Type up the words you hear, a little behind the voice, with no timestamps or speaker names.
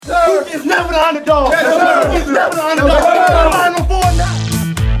never the underdog. Yes, sir. He's never the underdog. Final four now.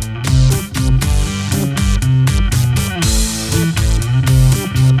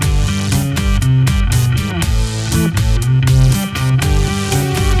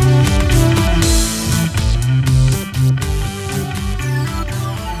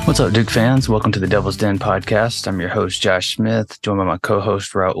 What's up, Duke fans? Welcome to the Devil's Den podcast. I'm your host, Josh Smith, joined by my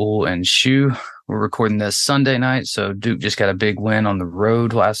co-host, Raul and Shu. We're recording this Sunday night, so Duke just got a big win on the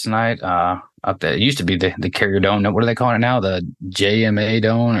road last night. Up there, it used to be the Carrier Dome. What are they calling it now? The JMA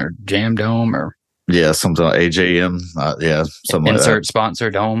Dome or Jam Dome or something like AJM. Something insert like that.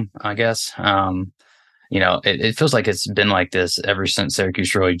 Sponsor Dome, I guess. It feels like it's been like this ever since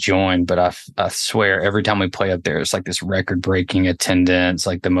Syracuse really joined, but I swear every time we play up there, it's like this record-breaking attendance,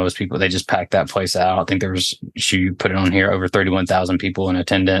 like the most people, they just pack that place out. I think there was, you put it on here, over 31,000 people in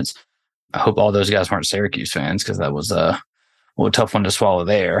attendance. I hope all those guys weren't Syracuse fans because that was a tough one to swallow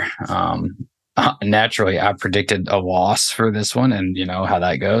there. Naturally, I predicted a loss for this one, and you know how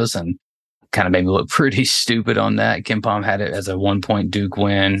that goes, and kind of made me look pretty stupid on that. KenPom had it as a 1-point Duke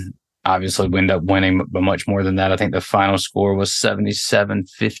win. Obviously, we ended up winning, but much more than that. I think the final score was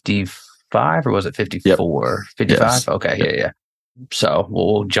 77-55, or was it 54? Yep. 55? Yes. Okay, yeah. So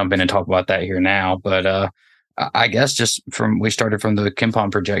we'll jump in and talk about that here now. But I guess we started from the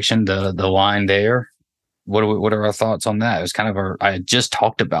KenPom projection, the line there. What are our thoughts on that? It was kind of I had just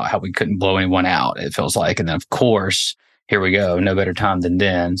talked about how we couldn't blow anyone out, it feels like. And then, of course, here we go. No better time than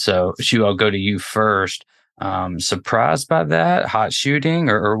then. So, Shu, I'll go to you first. Surprised by that hot shooting,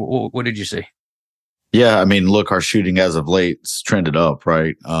 or what did you see? Yeah, I mean, look, our shooting as of late's trended up,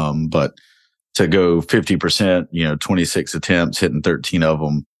 right? But to go 50%, 26 attempts, hitting 13 of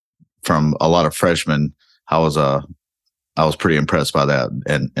them from a lot of freshmen, I was pretty impressed by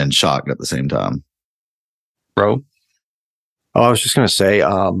that and shocked at the same time. Bro, I was just going to say,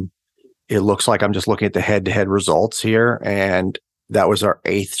 it looks like I'm just looking at the head-to-head results here, and that was our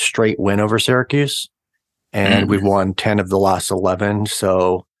 8th straight win over Syracuse. And we've won 10 of the last 11.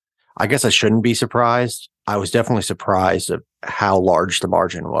 So I guess I shouldn't be surprised. I was definitely surprised at how large the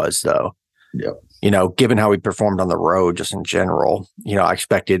margin was, though. Yep. Given how we performed on the road, just in general, I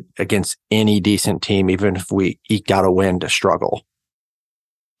expected against any decent team, even if we eked out a win, to struggle.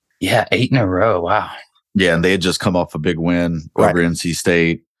 Yeah, 8 in a row. Wow. Yeah, and they had just come off a big win over NC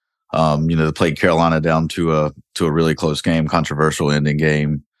State. They played Carolina down to a really close game, controversial ending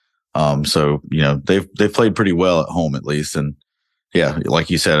game. So they've played pretty well at home, at least. And yeah, like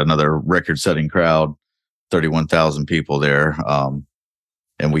you said, another record-setting crowd, 31,000 people there.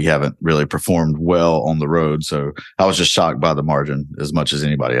 And we haven't really performed well on the road. So I was just shocked by the margin as much as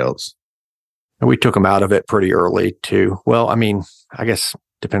anybody else. And we took them out of it pretty early too. Well, I mean, I guess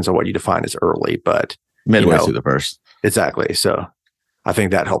depends on what you define as early, but midway through the first. Exactly. So I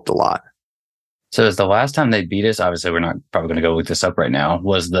think that helped a lot. So is the last time they beat us, obviously we're not probably going to go look this up right now,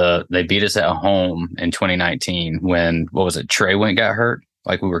 they beat us at home in 2019 when, Trey got hurt?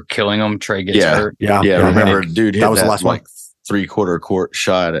 Like we were killing them, Trey gets hurt. Yeah. Remember, dude hit that was the last like 3/4 court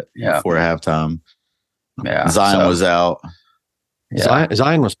shot before halftime. Yeah. Zion was out. Yeah.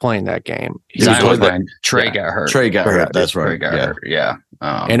 Zion was playing that game. Zion was playing. Trey got hurt. Trey got hurt. That's right. Trey got hurt. Yeah.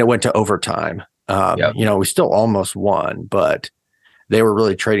 And it went to overtime. We still almost won, but they were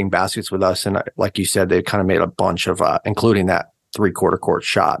really trading baskets with us. And like you said, they kind of made a bunch of, including that 3/4 court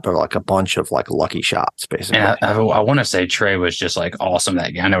shot, but like a bunch of like lucky shots, basically. And I want to say Trey was just like awesome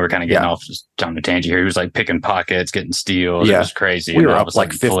that game. I know we're kind of getting off just down the tangent here. He was like picking pockets, getting steals. Yeah. It was crazy. We were up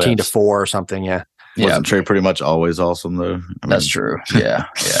like 15-4 or something. Yeah. Wasn't Trey pretty much always awesome though? That's true. Yeah.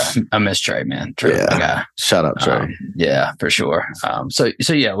 I miss Trey, man. Trey, my guy. Shout out Trey. Yeah, for sure. So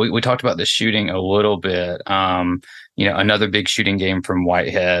yeah, we talked about the shooting a little bit. Another big shooting game from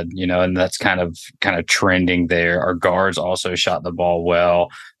Whitehead, and that's kind of trending there. Our guards also shot the ball well.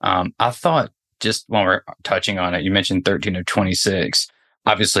 I thought, just while we're touching on it, you mentioned 13 of 26.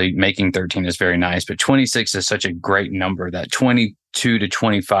 Obviously, making 13 is very nice, but 26 is such a great number that 22 to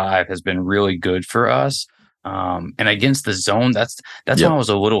 25 has been really good for us. And against the zone, that's why I was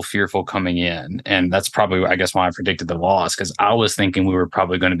a little fearful coming in. And that's probably, I guess, why I predicted the loss, because I was thinking we were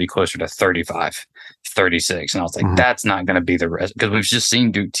probably going to be closer to 35, 36. And I was like, that's not going to be the rest, because we've just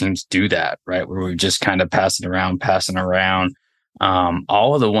seen Duke teams do that, right? Where we've just kind of passing around.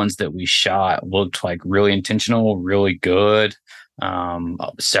 All of the ones that we shot looked like really intentional, really good.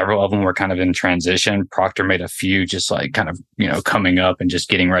 Several of them were kind of in transition. Proctor made a few just like kind of, coming up and just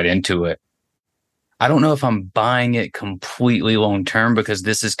getting right into it. I don't know if I'm buying it completely long term, because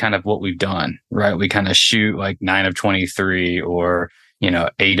this is kind of what we've done, right? We kind of shoot like 9 of 23 or,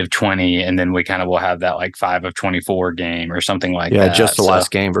 8 of 20, and then we kind of will have that like 5 of 24 game or something like that. Yeah, just the last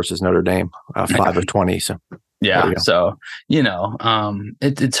game versus Notre Dame, 5 of 20. So yeah, so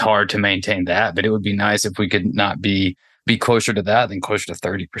it's hard to maintain that, but it would be nice if we could not be closer to that than closer to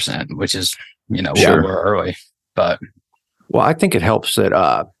 30%, which is where we're early. But well, I think it helps that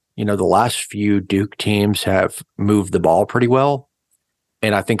the last few Duke teams have moved the ball pretty well,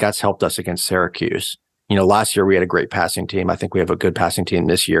 and I think that's helped us against Syracuse. Last year we had a great passing team. I think we have a good passing team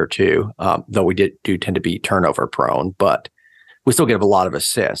this year too, though we do tend to be turnover prone, but we still give a lot of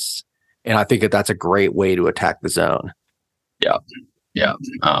assists. And I think that's a great way to attack the zone. Yeah. Yeah.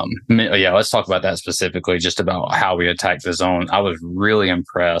 Let's talk about that specifically, just about how we attack the zone. I was really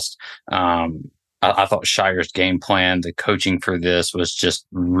impressed. I thought Shire's game plan, the coaching for this was just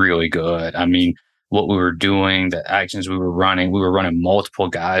really good. I mean, what we were doing, the actions we were running multiple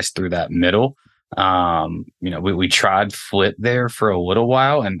guys through that middle. We tried flip there for a little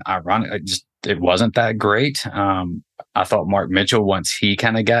while, and ironically, it wasn't that great. I thought Mark Mitchell, once he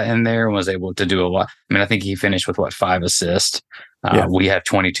kind of got in there and was able to do a lot. I mean, I think he finished with 5 assists. We have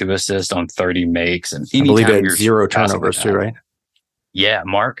 22 assists on 30 makes, and I believe it had 0 turnovers too, right? Yeah,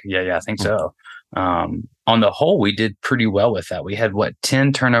 Mark. Yeah, I think so. On the whole, we did pretty well with that. We had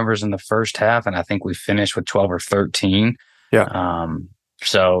 10 turnovers in the first half, and I think we finished with 12 or 13. Yeah.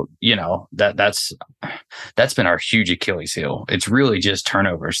 So, that's been our huge Achilles heel. It's really just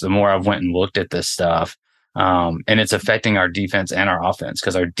turnovers. The more I've went and looked at this stuff, and it's affecting our defense and our offense,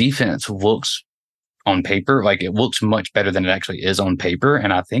 because our defense looks on paper like it looks much better than it actually is on paper.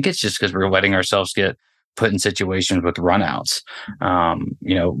 And I think it's just because we're letting ourselves get put in situations with runouts.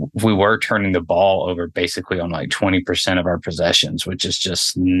 We were turning the ball over basically on 20% of our possessions, which is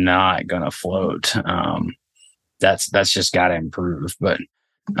just not going to float. That's just got to improve, but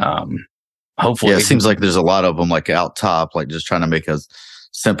hopefully. Yeah, it seems like there's a lot of them out top, just trying to make a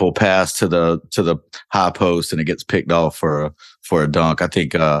simple pass to the high post, and it gets picked off for a dunk. I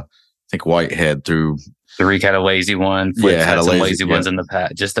think Whitehead threw. Tariq had a lazy one. Flip had some lazy ones in the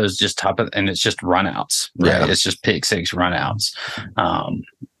past. Just those, top of, and it's just runouts. Right, yeah. It's just pick six runouts.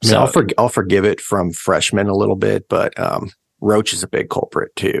 I'll forgive it from freshmen a little bit, but Roach is a big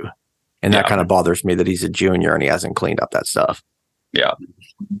culprit too. And that kind of bothers me that he's a junior and he hasn't cleaned up that stuff. Yeah.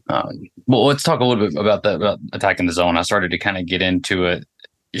 Well, let's talk a little bit about that, about attacking the zone. I started to kind of get into it.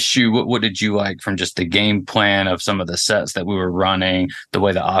 Shu, what did you like from just the game plan of some of the sets that we were running, the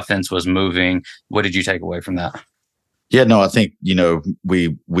way the offense was moving? What did you take away from that? Yeah, no, I think,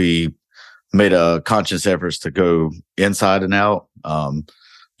 we made a conscious efforts to go inside and out.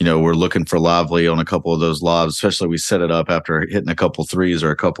 We're looking for Lively on a couple of those lobs, especially we set it up after hitting a couple threes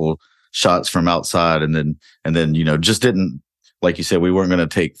or a couple shots from outside. And then, just didn't, like you said, we weren't going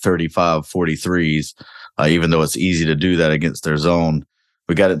to take 35, 40 threes, even though it's easy to do that against their zone.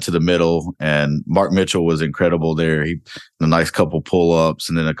 We got it to the middle, and Mark Mitchell was incredible there. He a nice couple pull ups,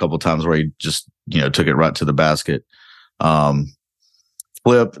 and then a couple times where he just took it right to the basket.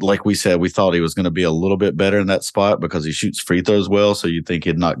 Flip, like we said, we thought he was going to be a little bit better in that spot because he shoots free throws well. So you'd think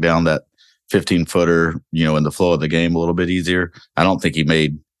he'd knock down that 15-footer, in the flow of the game a little bit easier. I don't think he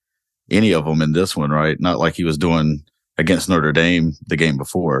made any of them in this one, right? Not like he was doing against Notre Dame the game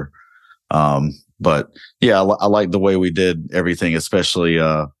before. But yeah, I like the way we did everything, especially,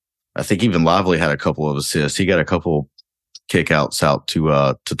 I think even Lively had a couple of assists. He got a couple kickouts out to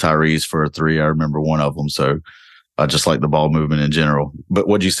Tyrese for a three. I remember one of them. So I just like the ball movement in general. But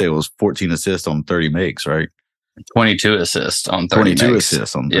what'd you say? It was 14 assists on 30 makes, right? 22 assists on 30 22 makes.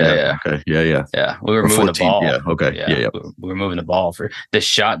 assists on 30. Yeah. Okay. Yeah. Yeah. We were moving 14, the ball. Yeah. Okay. Yeah. We were moving the ball. For the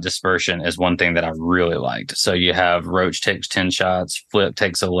shot dispersion is one thing that I really liked. So you have Roach takes 10 shots, Flip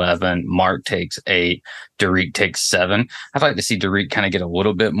takes 11, Mark takes 8, Derek takes 7. I'd like to see Derek kind of get a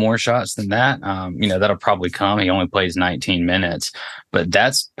little bit more shots than that. That'll probably come. He only plays 19 minutes, but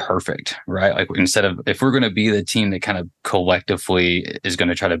that's perfect, right? Like if we're going to be the team that kind of collectively is going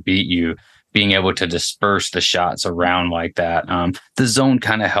to try to beat you, being able to disperse the shots around like that. The zone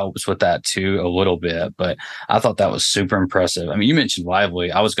kind of helps with that too a little bit, but I thought that was super impressive. I mean, you mentioned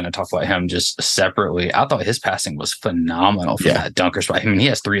Lively. I was going to talk about him just separately. I thought his passing was phenomenal from that dunker spot. I mean, he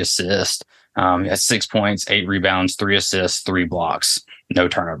has 3 assists. He has 6 points, 8 rebounds, 3 assists, 3 blocks, no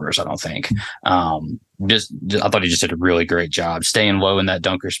turnovers, I don't think. I thought he just did a really great job staying low in that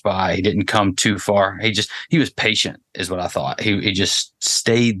dunker spot. He didn't come too far. He was patient is what I thought. He just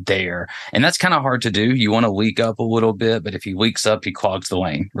stayed there. And that's kind of hard to do. You want to leak up a little bit, but if he leaks up, he clogs the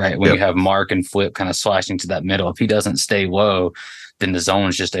lane, right? When you have Mark and Flip kind of slashing to that middle, if he doesn't stay low, then the zone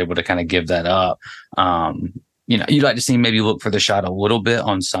is just able to kind of give that up. You'd like to see him maybe look for the shot a little bit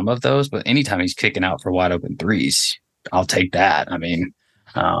on some of those, but anytime he's kicking out for wide open threes, I'll take that. I mean,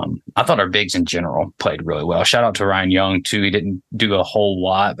 I thought our bigs in general played really well. Shout out to Ryan Young too. He didn't do a whole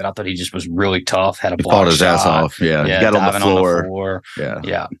lot, but I thought he just was really tough. Had a block fought his shot. ass off. Yeah, he got on the floor.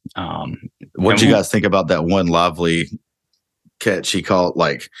 Yeah. What do you guys think about that one Lively catch he caught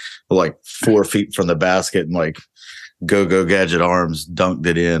like 4 feet from the basket and like go gadget arms dunked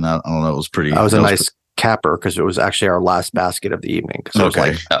it in? I don't know. It was pretty. That was a nice capper because it was actually our last basket of the evening because it was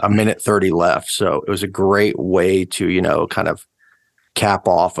like a minute 30 left. So it was a great way to, kind of cap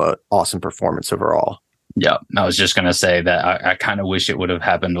off an awesome performance overall. Yeah, I was just going to say that I kind of wish it would have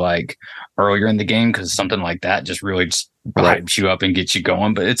happened like earlier in the game because something like that just really hypes you up and gets you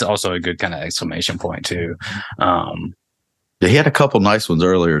going. But it's also a good kind of exclamation point too. Yeah, he had a couple nice ones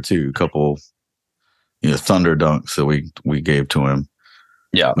earlier too. A couple, thunder dunks that we gave to him.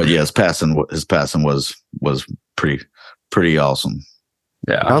 Yeah, but yeah, his passing was pretty awesome.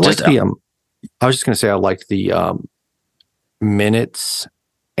 Yeah, I was just going to say I liked the minutes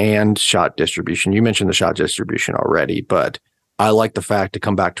and shot distribution. You mentioned the shot distribution already, but I like the fact to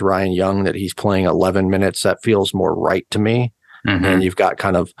come back to Ryan Young that he's playing 11 minutes. That feels more right to me. Mm-hmm. And you've got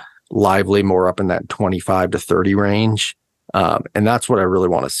kind of Lively more up in that 25 to 30 range. And that's what I really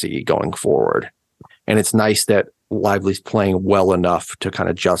want to see going forward. And it's nice that Lively's playing well enough to kind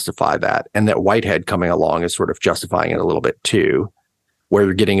of justify that. And that Whitehead coming along is sort of justifying it a little bit too, where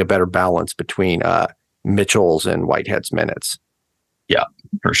you're getting a better balance between Mitchell's and Whitehead's minutes. Yeah,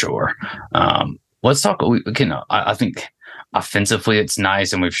 for sure. Let's talk. I think offensively it's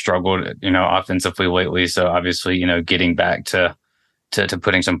nice, and we've struggled, offensively lately. So obviously, getting back to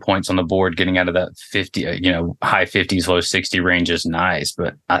putting some points on the board, getting out of that 50, high 50s, low 60 range is nice.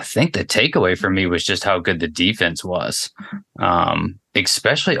 But I think the takeaway for me was just how good the defense was,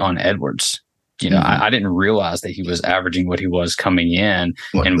 especially on Edwards. I didn't realize that he was averaging what he was coming in,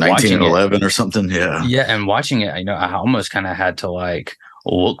 and 19 and 11 or something. Yeah. Yeah. And watching it, I almost kind of had to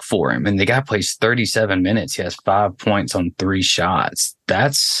look for him. And the guy plays 37 minutes. He has 5 points on 3 shots.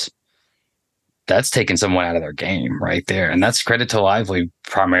 That's taking someone out of their game right there. And that's credit to Lively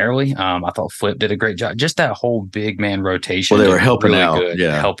primarily. I thought Flip did a great job. Just that whole big man rotation. Well, they were helping really out. Good,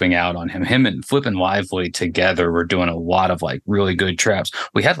 helping out on him. Him and Flip and Lively together were doing a lot of really good traps.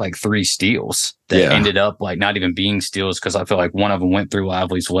 We had 3 steals that ended up not even being steals because I feel like one of them went through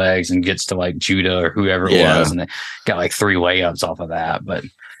Lively's legs and gets to Judah or whoever it was. And they got 3 layups off of that.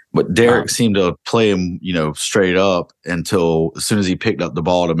 But Derek seemed to play him, straight up until as soon as he picked up the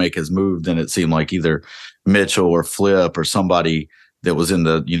ball to make his move, then it seemed like either Mitchell or Flip or somebody that was in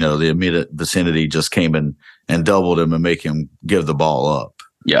the, the immediate vicinity just came in and doubled him and make him give the ball up.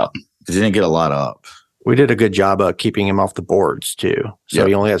 Yeah. Because he didn't get a lot up. We did a good job of keeping him off the boards too. So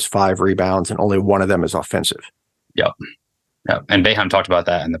he only has 5 rebounds and only one of them is offensive. Yep. Yeah, and Boeheim talked about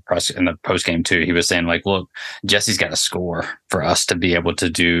that in the post game too. He was saying look, Jesse's got to score for us to be able to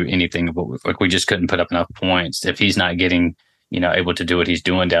do anything. But we just couldn't put up enough points if he's not getting, able to do what he's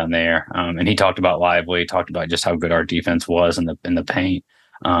doing down there. And he talked about Lively, talked about just how good our defense was in the paint.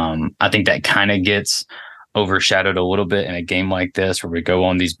 I think that kind of gets overshadowed a little bit in a game like this where we go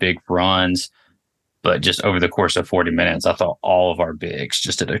on these big runs. But just over the course of 40 minutes, I thought all of our bigs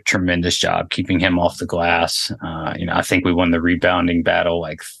just did a tremendous job keeping him off the glass. I think we won the rebounding battle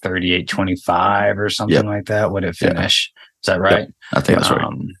 38-25 or something like that. What did it finish? Is that right? Yep, I think that's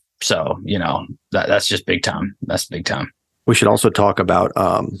right. So, that's just big time. That's big time. We should also talk about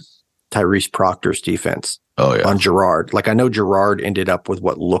Tyrese Proctor's defense on Gerard. I know Gerard ended up with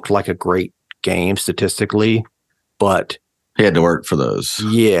what looked like a great game statistically, but he had to work for those.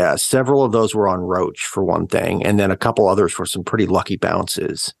 Yeah, several of those were on Roach for one thing, and then a couple others were some pretty lucky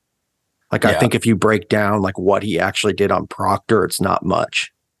bounces. I think if you break down what he actually did on Proctor, it's not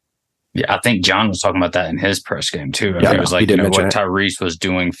much. Yeah, I think John was talking about that in his press game too. It was what Tyrese was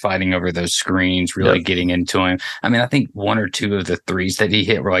doing, fighting over those screens, really getting into him. I mean, I think 1 or 2 of the threes that he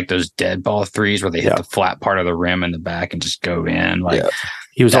hit were those dead ball threes where they hit the flat part of the rim in the back and just go in.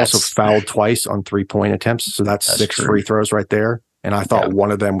 He was also fouled twice on 3-point attempts, so that's 6 free throws right there. And I thought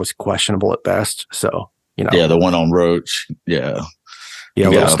one of them was questionable at best. So the one on Roach, a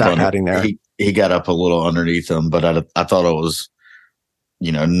little stat padding there. He got up a little underneath him, but I thought it was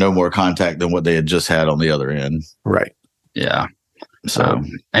no more contact than what they had just had on the other end. Right. Yeah. So,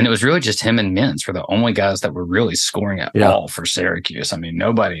 and it was really just him and Mintz were the only guys that were really scoring at all for Syracuse. I mean,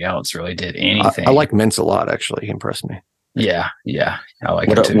 nobody else really did anything. I like Mintz a lot, actually. He impressed me. Yeah. I like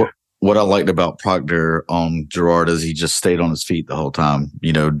it too. What I liked about Proctor on Gerard is he just stayed on his feet the whole time.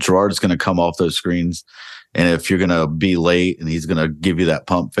 Gerard's going to come off those screens, and if you're going to be late and he's going to give you that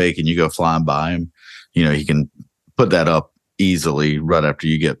pump fake and you go flying by him, he can put that up easily right after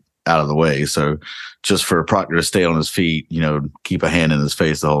you get out of the way. So just for Proctor to stay on his feet, keep a hand in his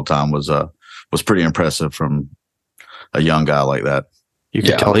face the whole time was pretty impressive from a young guy like that. You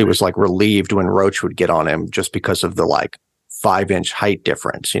could tell he was like relieved when Roach would get on him just because of the like 5-inch height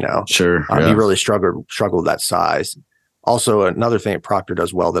difference, Sure. He really struggled with that size. Also, another thing that Proctor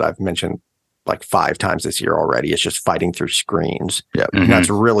does well that I've mentioned like 5 times this year already is just fighting through screens. Yeah. And that's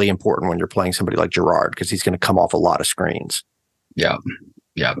really important when you're playing somebody like Gerard because he's going to come off a lot of screens. Yeah.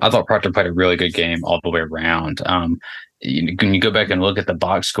 Yeah. I thought Proctor played a really good game all the way around. When you go back and look at the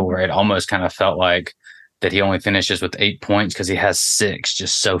box score, it almost kind of felt like that he only finishes with 8 points because he has 6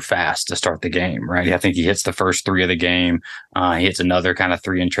 just so fast to start the game, right? I think he hits the first 3 of the game. He hits another kind of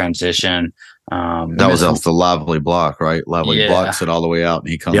 3 in transition. That was off the Lively block, right? Lively blocks it all the way out, and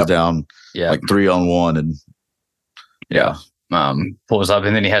he comes down like 3-on-1 and pulls up,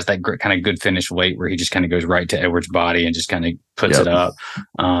 and then he has that kind of good finish weight where he just kind of goes right to Edwards' body and just kind of puts it up.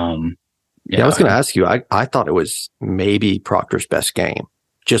 I was going to ask you, I thought it was maybe Proctor's best game,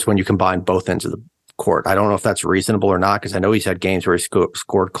 just when you combine both ends of the court. I don't know if that's reasonable or not, because I know he's had games where he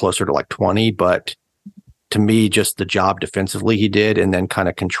scored closer to like 20, but to me, just the job defensively he did, and then kind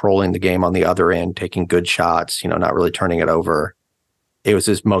of controlling the game on the other end, taking good shots, not really turning it over. It was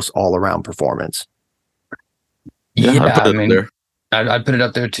his most all-around performance. I'd put it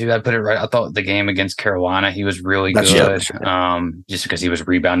up there too. I'd put it right. I thought the game against Carolina, he was really good. Just because he was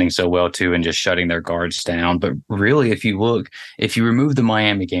rebounding so well too and just shutting their guards down. But really, if you remove the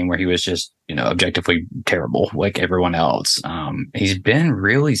Miami game where he was just, objectively terrible like everyone else, he's been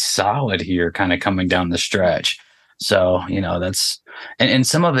really solid here kind of coming down the stretch. So, that's, and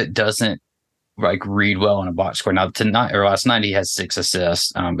some of it doesn't like read well on a box score. Now last night he has 6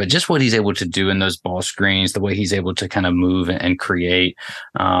 assists, but just what he's able to do in those ball screens, the way he's able to kind of move and create,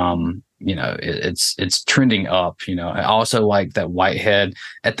 it's trending up. I also like that Whitehead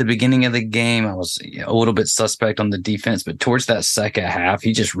at the beginning of the game. I was a little bit suspect on the defense, but towards that second half,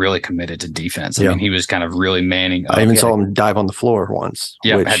 he just really committed to defense. I mean, he was kind of really manning up. I even saw him dive on the floor once,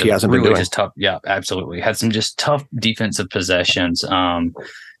 which he hasn't been doing. Just tough. Yeah, absolutely. Had some just tough defensive possessions.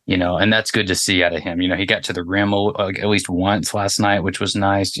 And that's good to see out of him. He got to the rim at least once last night, which was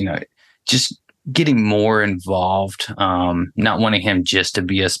nice. Just getting more involved, not wanting him just to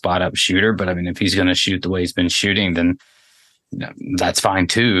be a spot up shooter, but I mean, if he's going to shoot the way he's been shooting, then that's fine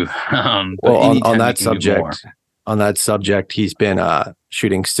too. Well, on that subject, he's been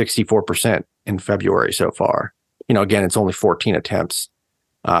shooting 64% in February so far. Again, it's only 14 attempts.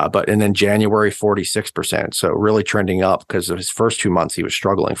 And then January, 46%. So really trending up because of his first 2 months, he was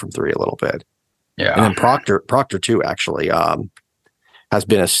struggling from 3 a little bit. Yeah. And then Proctor too, actually, has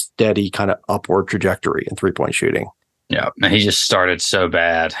been a steady kind of upward trajectory in 3-point shooting. Yeah. And he just started so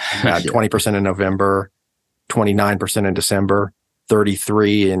bad. 20% in November, 29% in December,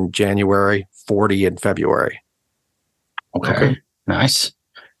 33 in January, 40 in February. Okay. Nice.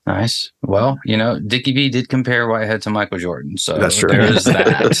 Well, Dickie V did compare Whitehead to Michael Jordan, so that's true. There's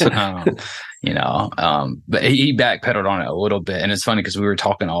that. But he backpedaled on it a little bit, and it's funny because we were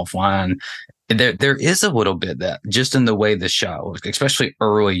talking offline. There is a little bit that just in the way the shot looks, especially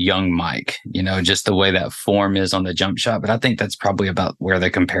early young Mike. Just the way that form is on the jump shot. But I think that's probably about where the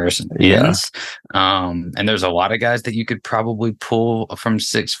comparison ends. And there's a lot of guys that you could probably pull from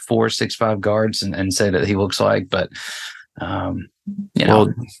 6'4", 6'5" guards and say that he looks like, but.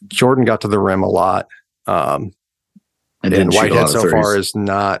 Well, Jordan got to the rim a lot, and Whitehead so far is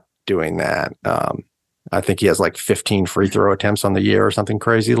not doing that. I think he has like 15 free throw attempts on the year or something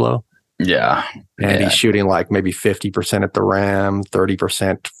crazy low. Yeah, and he's shooting like maybe 50% at the rim,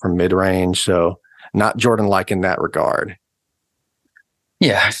 30% from mid range. So not Jordan like in that regard.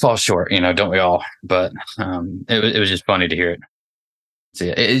 Yeah, it falls short, don't we all? But it was just funny to hear it.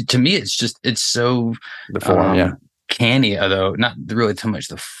 So, to me, it's so the form, canny, although not really too much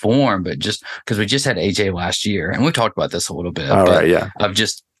the form, but just because we just had AJ last year, and we talked about this a little bit. Of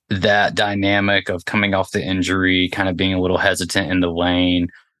just that dynamic of coming off the injury, kind of being a little hesitant in the lane.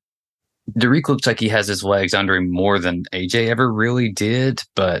 Derek looks like he has his legs under him more than AJ ever really did,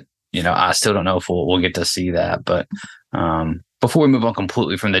 but I still don't know if we'll get to see that. But before we move on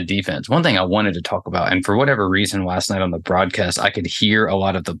completely from the defense, one thing I wanted to talk about, and for whatever reason last night on the broadcast, I could hear a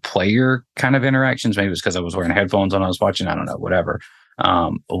lot of the player kind of interactions. Maybe it was because I was wearing headphones when I was watching. I don't know, whatever.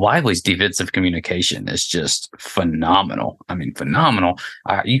 Lively's defensive communication is just phenomenal. I mean, phenomenal.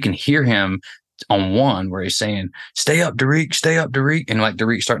 You can hear him on one where he's saying, stay up, Derek. And like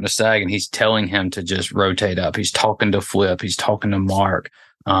Derek's starting to sag and he's telling him to just rotate up. He's talking to Flip. He's talking to Mark.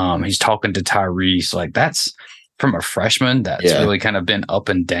 He's talking to Tyrese. Like that's, from a freshman that's really kind of been up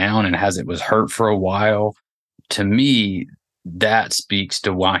and down and was hurt for a while. To me, that speaks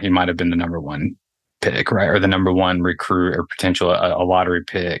to why he might have been the number one pick, right? Or the number one recruit or potential a lottery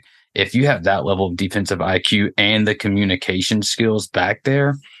pick. If you have that level of defensive IQ and the communication skills back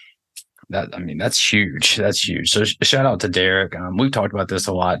there, that's huge. That's huge. So shout out to Derek. We've talked about this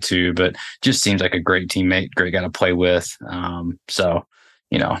a lot too, but just seems like a great teammate, great guy to play with. So,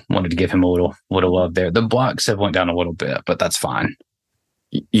 wanted to give him a little love there. The blocks have went down a little bit, but that's fine.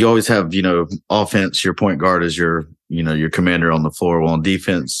 You always have, offense, your point guard is your commander on the floor. Well, on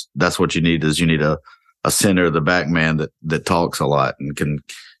defense, that's what you need a center, the back man that talks a lot and can,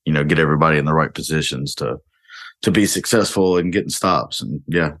 get everybody in the right positions to be successful and getting stops. And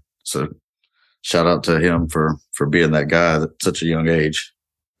yeah, so shout out to him for being that guy at such a young age.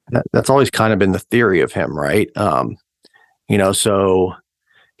 That's always kind of been the theory of him, right? So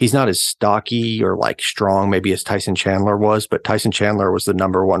he's not as stocky or like strong maybe as Tyson Chandler was, but Tyson Chandler was the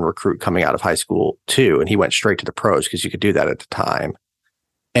number one recruit coming out of high school too. And he went straight to the pros because you could do that at the time.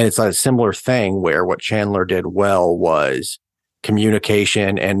 And it's a similar thing where what Chandler did well was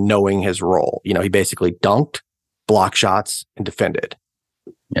communication and knowing his role. He basically dunked, blocked shots, and defended.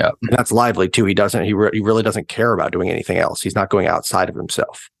 Yeah. And that's Lively too. He really doesn't care about doing anything else. He's not going outside of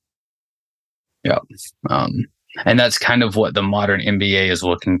himself. Yeah. And that's kind of what the modern NBA is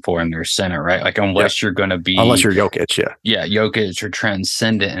looking for in their center, right? Like unless you're Jokic, yeah. Yeah, Jokic or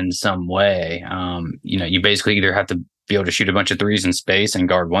transcendent in some way. You basically either have to be able to shoot a bunch of threes in space and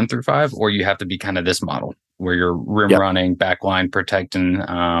guard 1 through 5, or you have to be kind of this model where you're rim running, backline protecting,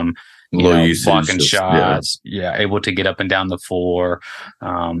 blocking shots, able to get up and down the floor.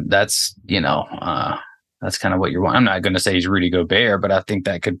 That's kind of what you're wanting. I'm not going to say he's Rudy Gobert, but I think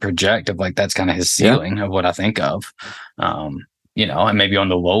that could project of like that's kind of his ceiling of what I think of. And maybe on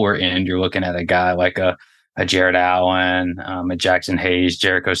the lower end, you're looking at a guy like a Jared Allen, a Jackson Hayes,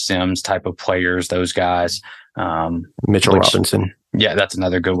 Jericho Sims type of players, those guys. Mitchell Robinson. Yeah, that's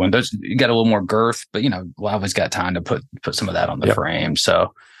another good one. Those you got a little more girth, but Lava's got time to put some of that on the frame.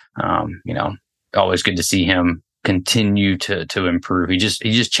 So, always good to see him continue to improve. He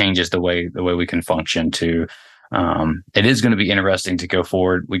just changes the way we can function too. It is going to be interesting to go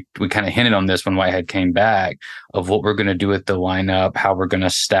forward. We kind of hinted on this when Whitehead came back of what we're going to do with the lineup, how we're going to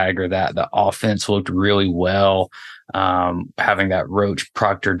stagger that. The offense looked really well, having that Roach,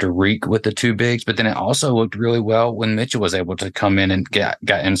 Proctor, Derek with the two bigs, but then it also looked really well when Mitchell was able to come in and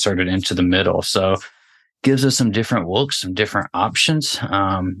got inserted into the middle. So gives us some different looks, some different options.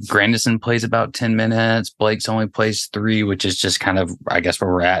 Grandison plays about 10 minutes. Blake's only plays 3, which is just kind of, I guess,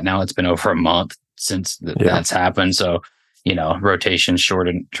 where we're at now. It's been over a month since that's happened. So, rotation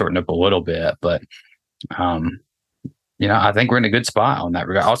shortened up a little bit, but, I think we're in a good spot on that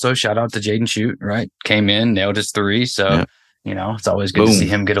regard. Also, shout out to Jaden Shoot, right? Came in, nailed his 3. So, it's always good to see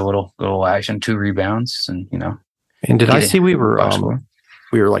him get a little action, 2 rebounds and, And did I see we were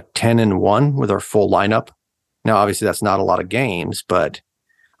like 10-1 with our full lineup? Now, obviously that's not a lot of games, but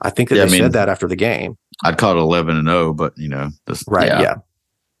I think that they said that after the game. I'd call it 11-0, but right.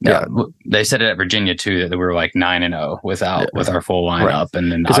 Yeah. They said it at Virginia too, that we were like 9-0 with our full lineup. Right.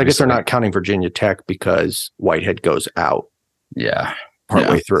 And then because I guess they're not counting Virginia Tech because Whitehead goes out. Yeah.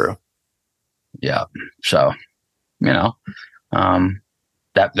 Partway through. Yeah. So, that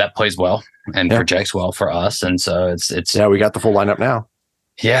plays well and projects well for us. And so it's we got the full lineup now.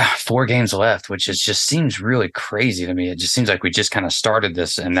 Yeah, 4 games left, which just seems really crazy to me. It just seems like we just kind of started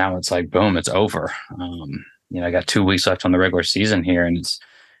this and now it's like, boom, it's over. I got 2 weeks left on the regular season here and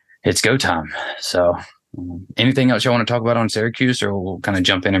it's go time. So anything else you want to talk about on Syracuse, or we'll kind of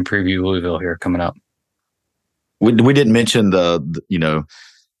jump in and preview Louisville here coming up? We didn't mention the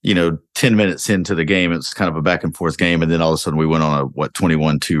 10 minutes into the game, it's kind of a back and forth game. And then all of a sudden we went on a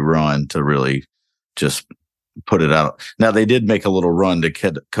 21-2 run to really just put it out. Now they did make a little run to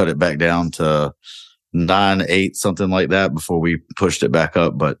cut it back down to 9-8, something like that before we pushed it back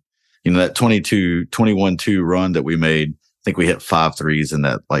up. But that 21-2 run that we made, I think we hit 5 threes in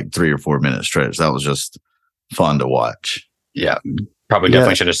that like 3 or 4 minute stretch. That was just fun to watch. Yeah.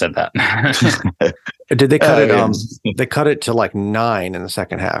 Definitely should have said that. Did they cut it? They cut it to like 9 in the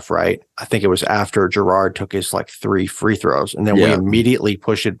second half, right? I think it was after Gerard took his like 3 free throws, and then we immediately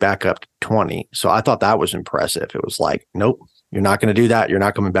pushed it back up to 20. So I thought that was impressive. It was like, nope, you're not going to do that. You're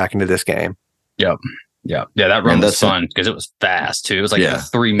not coming back into this game. Yep. Yeah. That run was fun because it was fast too. It was like a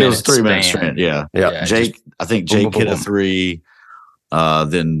 3 minute. It was 3 minutes straight. Yeah. I think Jake hit a 3.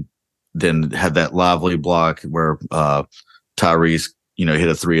 Then had that lively block where Tyrese, hit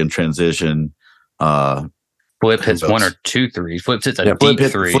a 3 in transition. Flip hits 1 or 2 threes. Flip hits a deep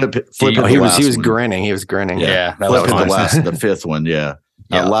 3. He was grinning. He was grinning. Yeah, that Flip was the 5th one. Yeah.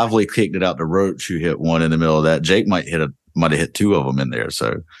 Lively kicked it out to Roach, who hit 1 in the middle of that. Jake might hit might have hit 2 of them in there.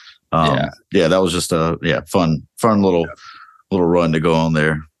 So, that was just a fun little run to go on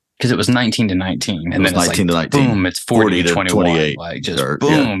there. Because it was 19-19, and then it's 19-19. Boom, it's 40-28. Like just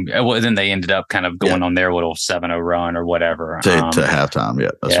boom. Yeah. Well, then they ended up kind of going on their little 7-0 run or whatever to halftime.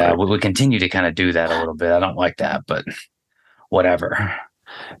 Yeah, that's right. We continue to kind of do that a little bit. I don't like that, but whatever.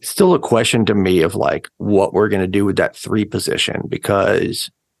 Still a question to me of like what we're going to do with that 3 position,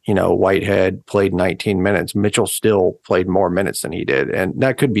 because Whitehead played 19 minutes. Mitchell still played more minutes than he did, and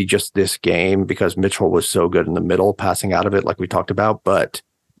that could be just this game because Mitchell was so good in the middle, passing out of it, like we talked about, but.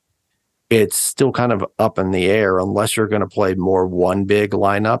 It's still kind of up in the air unless you're going to play more one big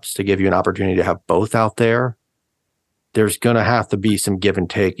lineups to give you an opportunity to have both out there. There's going to have to be some give and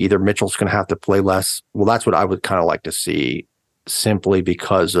take. Either Mitchell's going to have to play less. Well, that's what I would kind of like to see, simply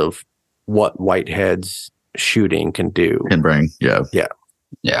because of what Whitehead's shooting can do. Can bring. Yeah.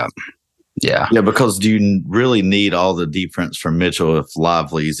 Because do you really need all the defense from Mitchell if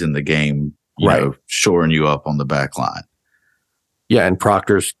Lively's in the game, shoring you up on the back line? Yeah, and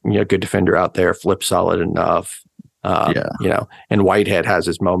Proctor's good defender out there, Flip solid enough. And Whitehead has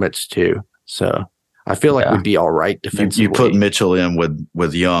his moments too. So I feel like we'd be all right defensively. You put Mitchell in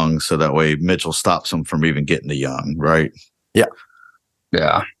with Young, so that way Mitchell stops him from even getting to Young, right? Yeah.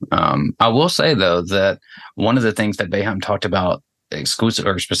 Yeah. I will say though that one of the things that Boeheim talked about exclusive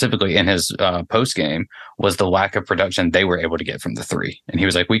or specifically in his post game was the lack of production they were able to get from the 3. And he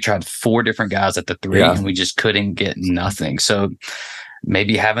was like, we tried 4 different guys at the 3 and we just couldn't get nothing. So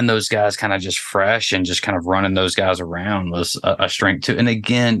maybe having those guys kind of just fresh and just kind of running those guys around was a strength too. And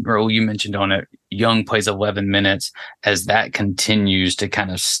again, Raul, you mentioned on it, Young plays 11 minutes. As that continues to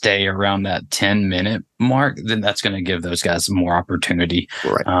kind of stay around that 10-minute mark, then that's going to give those guys more opportunity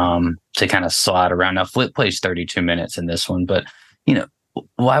to kind of slide around. Now, Flip plays 32 minutes in this one, but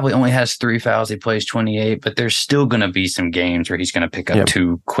Lively only has 3 fouls. He plays 28, but there's still going to be some games where he's going to pick up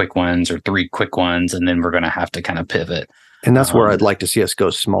 2 quick ones or 3 quick ones, and then we're going to have to kind of pivot. And that's where I'd like to see us go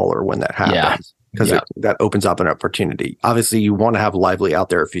smaller when that happens, because that opens up an opportunity. Obviously, you want to have Lively out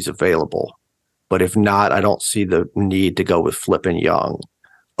there if he's available, but if not, I don't see the need to go with Flip and Young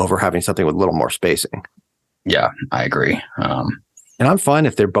over having something with a little more spacing. Yeah, I agree. And I'm fine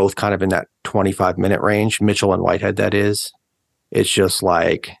if they're both kind of in that 25-minute range, Mitchell and Whitehead, that is. It's just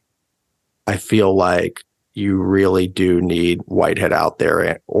like, I feel like you really do need Whitehead out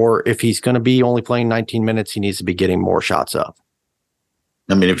there. Or if he's going to be only playing 19 minutes, he needs to be getting more shots up.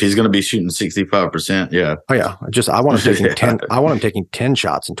 I mean, if he's going to be shooting 65%, yeah. Oh yeah. I want him taking 10. I want him taking 10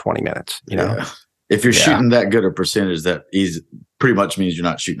 shots in 20 minutes. If you're shooting that good a percentage, that pretty much means you're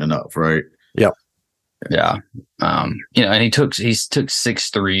not shooting enough, right? Yep. Yeah. And he took 6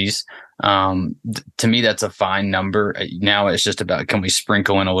 threes. To me, that's a fine number. Now it's just about, can we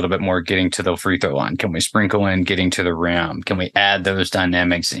sprinkle in a little bit more getting to the free throw line? Can we sprinkle in getting to the rim? Can we add those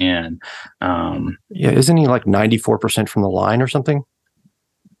dynamics in? Isn't he like 94% from the line or something?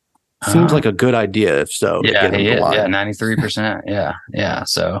 Seems like a good idea if so. Yeah, he is. Yeah, 93%. Yeah.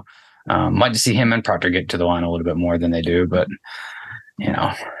 So might just see him and Proctor get to the line a little bit more than they do, but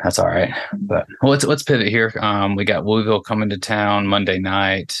that's all right. But let's pivot here. We got Louisville coming to town Monday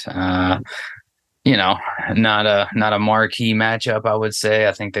night. Not a marquee matchup, I would say.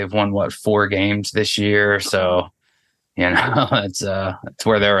 I think they've won 4 games this year, so that's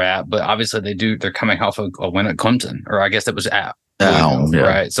where they're at. But obviously they're coming off a win at Clemson, or I guess it was at Louisville,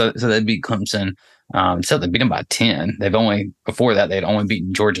 right? So they beat Clemson. So they beat them by 10. Before that they'd only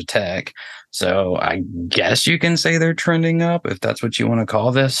beaten Georgia Tech. So I guess you can say they're trending up, if that's what you want to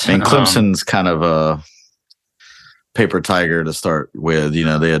call this. And Clemson's kind of a paper tiger to start with.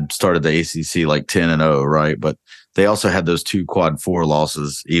 They had started the ACC like 10-0, right? But they also had those 2 quad 4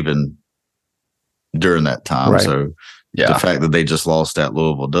 losses even during that time. Right. So the fact that they just lost at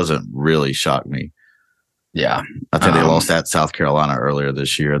Louisville doesn't really shock me. Yeah. I think they lost at South Carolina earlier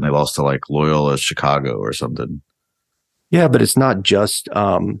this year, and they lost to like Loyola Chicago or something. Yeah, but it's not just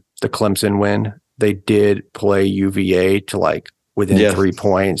the Clemson win. They did play UVA to like within 3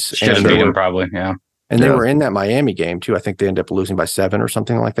 points. Should have beat them probably, yeah. And they were in that Miami game too. I think they ended up losing by 7 or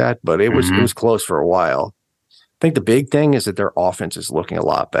something like that, but it was close for a while. I think the big thing is that their offense is looking a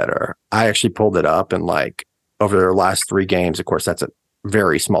lot better. I actually pulled it up, and like over their last 3 games, of course, that's a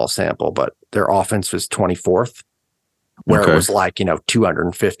very small sample, but their offense was 24th, where it was like,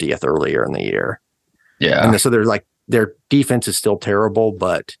 250th earlier in the year. Yeah. And so they're like, their defense is still terrible,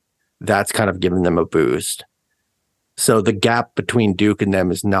 but that's kind of given them a boost. So the gap between Duke and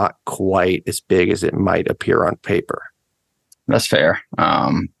them is not quite as big as it might appear on paper. That's fair.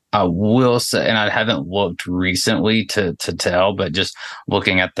 I will say, and I haven't looked recently to tell, but just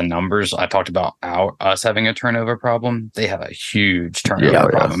looking at the numbers, I talked about us having a turnover problem. They have a huge turnover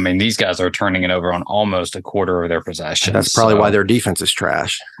problem. I mean, these guys are turning it over on almost a quarter of their possessions. That's probably why their defense is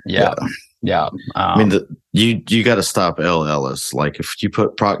trash. Yeah. I mean, you got to stop L. Ellis. Like if you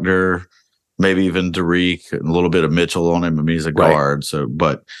put Proctor, maybe even Derek, and a little bit of Mitchell on him, I mean, he's a guard. Right. So,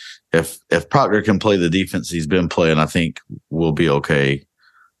 but if Proctor can play the defense he's been playing, I think we'll be okay.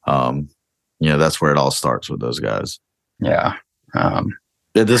 That's where it all starts with those guys. Yeah.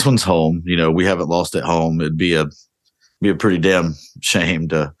 This one's home. We haven't lost at home. It'd be a pretty damn shame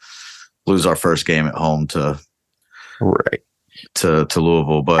to lose our first game at home to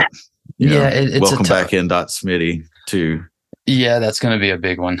Louisville. But it's welcome back in Smitty too. Yeah, that's going to be a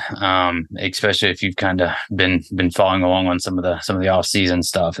big one, especially if you've kind of been following along on some of the off-season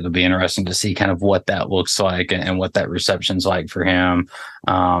stuff. It'll be interesting to see kind of what that looks like and what that reception's like for him.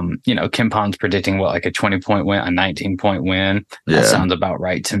 Kim Pond's predicting like a 20-point win, a 19-point win. That sounds about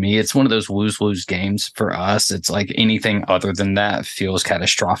right to me. It's one of those lose-lose games for us. It's like anything other than that feels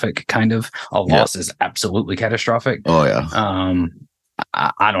catastrophic, kind of. A loss is absolutely catastrophic. Oh, yeah.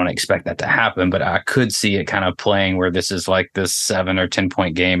 I don't expect that to happen, but I could see it kind of playing where this is like this 7 or 10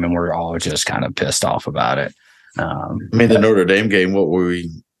 point game and we're all just kind of pissed off about it. The Notre Dame game, what were we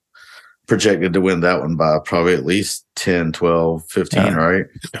projected to win that one by? Probably at least 10, 12, 15, right?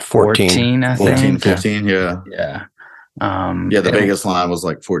 14, I think. 14, 15, yeah. Yeah. The Vegas line was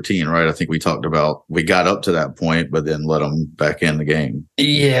like 14, right? I think we talked about we got up to that point, but then let them back in the game.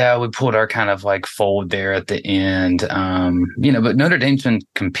 Yeah, we pulled our kind of like fold there at the end. But Notre Dame's been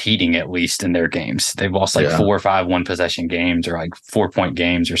competing at least in their games. They've lost like 4 or 5 one-possession games or like 4-point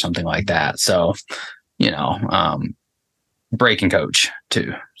games or something like that. So, breaking coach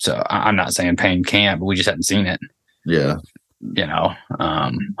too. So I'm not saying Payne can't, but we just haven't seen it. Yeah.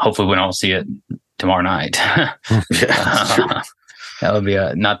 Hopefully we don't see it tomorrow night. That would be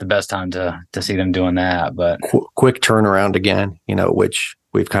not the best time to see them doing that, but quick turnaround again, which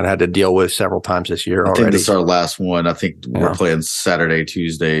we've kind of had to deal with several times this year already. I think this is our last one. I think we're playing Saturday,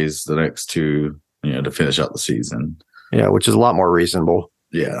 Tuesdays, the next 2, to finish out the season. Yeah, which is a lot more reasonable.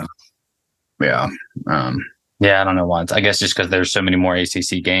 Yeah. Yeah. I don't know why. I guess just because there's so many more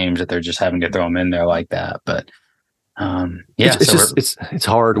ACC games that they're just having to throw them in there like that, but it's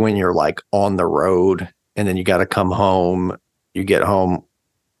hard when you're like on the road and then you got to come home. You get home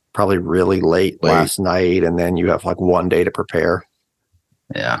probably really late last night, and then you have like one day to prepare.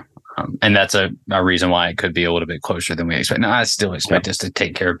 Yeah. And that's a reason why it could be a little bit closer than we expect. Now, I still expect us to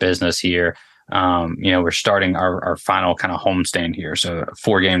take care of business here. We're starting our final kind of homestand here. So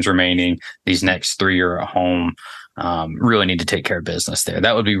 4 games remaining. These next 3 are at home. Really need to take care of business there.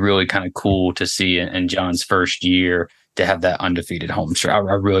 That would be really kind of cool to see in John's first year to have that undefeated home stretch.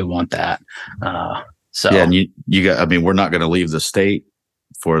 I really want that. And you got. We're not going to leave the state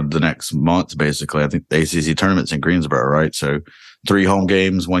for the next month. Basically, I think the ACC tournament's in Greensboro, right? So 3 home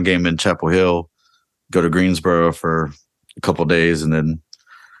games, 1 game in Chapel Hill. Go to Greensboro for a couple of days, and then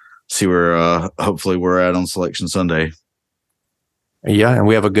see where hopefully we're at on Selection Sunday. Yeah, and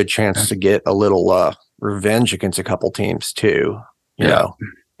we have a good chance to get a little revenge against a couple teams too, you know,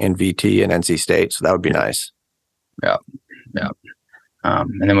 in VT and NC State. So that would be nice. Yeah.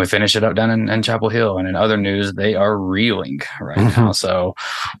 And then we finish it up down in Chapel Hill. And in other news, they are reeling right now. So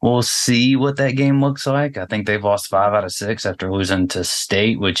we'll see what that game looks like. I think they've lost 5 out of 6 after losing to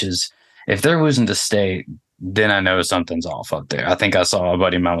State, which is, if they're losing to State, then I know something's off up there. I think I saw a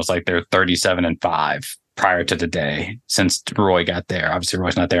buddy of mine was like they're 37-5 prior to the day since Roy got there. Obviously,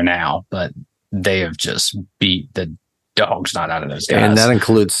 Roy's not there now, but they have just beat the dog's not out of those guys. And that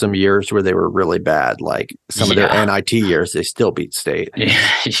includes some years where they were really bad, like some of their NIT years, they still beat State.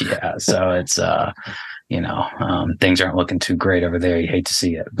 Yeah. So it's, things aren't looking too great over there. You hate to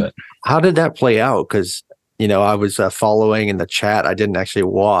see it, but. How did that play out? Because, I was following in the chat. I didn't actually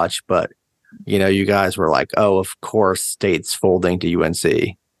watch, but, you guys were like, oh, of course, State's folding to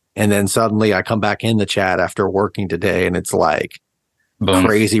UNC. And then suddenly I come back in the chat after working today and it's like boom.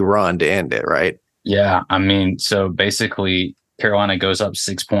 Crazy run to end it, right? Yeah. So basically Carolina goes up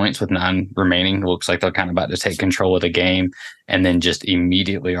 6 points with 9 remaining. It looks like they're kind of about to take control of the game. And then just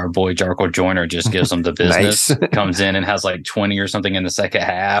immediately our boy Jarkel Joyner just gives them the business, comes in and has like 20 or something in the second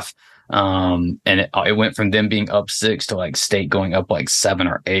half. And it went from them being up 6 to like State going up like 7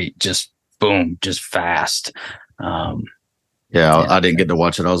 or 8, just boom, just fast. I didn't get to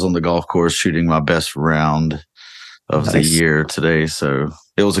watch it. I was on the golf course shooting my best round of the year today. So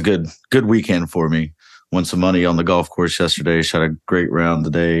it was a good weekend for me. Won some money on the golf course yesterday. Shot a great round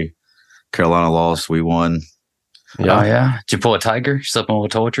today. Carolina lost. We won. Yeah. Oh yeah. Did you pull a tiger? You slept on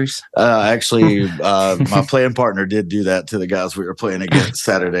with toiletries? Actually, my playing partner did do that to the guys we were playing against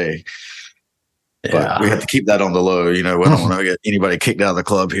Saturday. Yeah. But we have to keep that on the low. We don't want to get anybody kicked out of the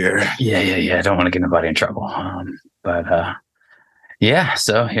club here. Yeah. I don't want to get anybody in trouble. Yeah.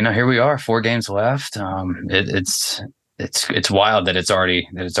 So here we are, 4 games left. It's wild that it's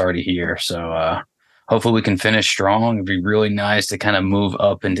already here. So hopefully we can finish strong. It'd be really nice to kind of move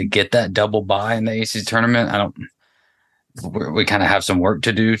up and to get that double bye in the ACC tournament. We kind of have some work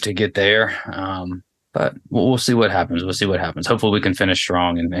to do to get there. But we'll see what happens. Hopefully we can finish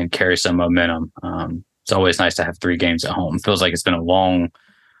strong and carry some momentum. It's always nice to have 3 games at home. It feels like it's been a long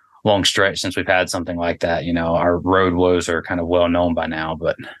stretch since we've had something like that. Our road woes are kind of well known by now,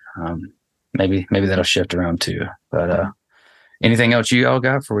 but maybe that'll shift around too. But anything else you all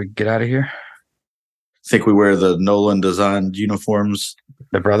got before we get out of here? I think we wear the Nolan designed uniforms.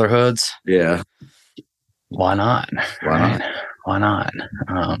 The Brotherhoods? Yeah. Why not? Why not?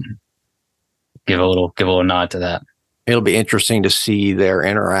 Give a little nod to that. It'll be interesting to see their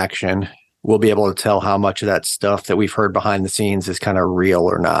interaction. We'll be able to tell how much of that stuff that we've heard behind the scenes is kind of real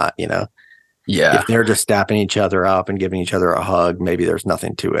or not, Yeah. If they're just dapping each other up and giving each other a hug, maybe there's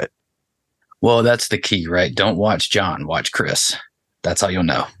nothing to it. Well, that's the key, right? Don't watch John, watch Chris. That's how you'll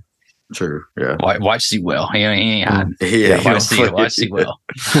know. True. Yeah. Watch Sewell. He ain't hiding. Yeah. Watch Sewell.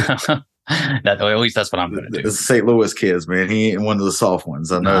 At least that's what I'm going to do. The St. Louis kids, man. He ain't one of the soft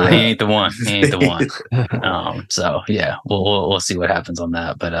ones. I know. He ain't the one. So yeah, we'll see what happens on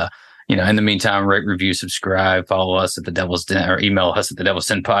that. But in the meantime, rate, review, subscribe, follow us at the Devil's Den, or email us at the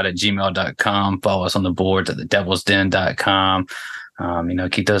devilsdenpod@gmail.com. Follow us on the boards at the devilsden.com.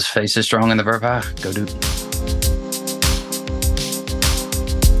 Keep those faces strong in the Verb High. Go Duke.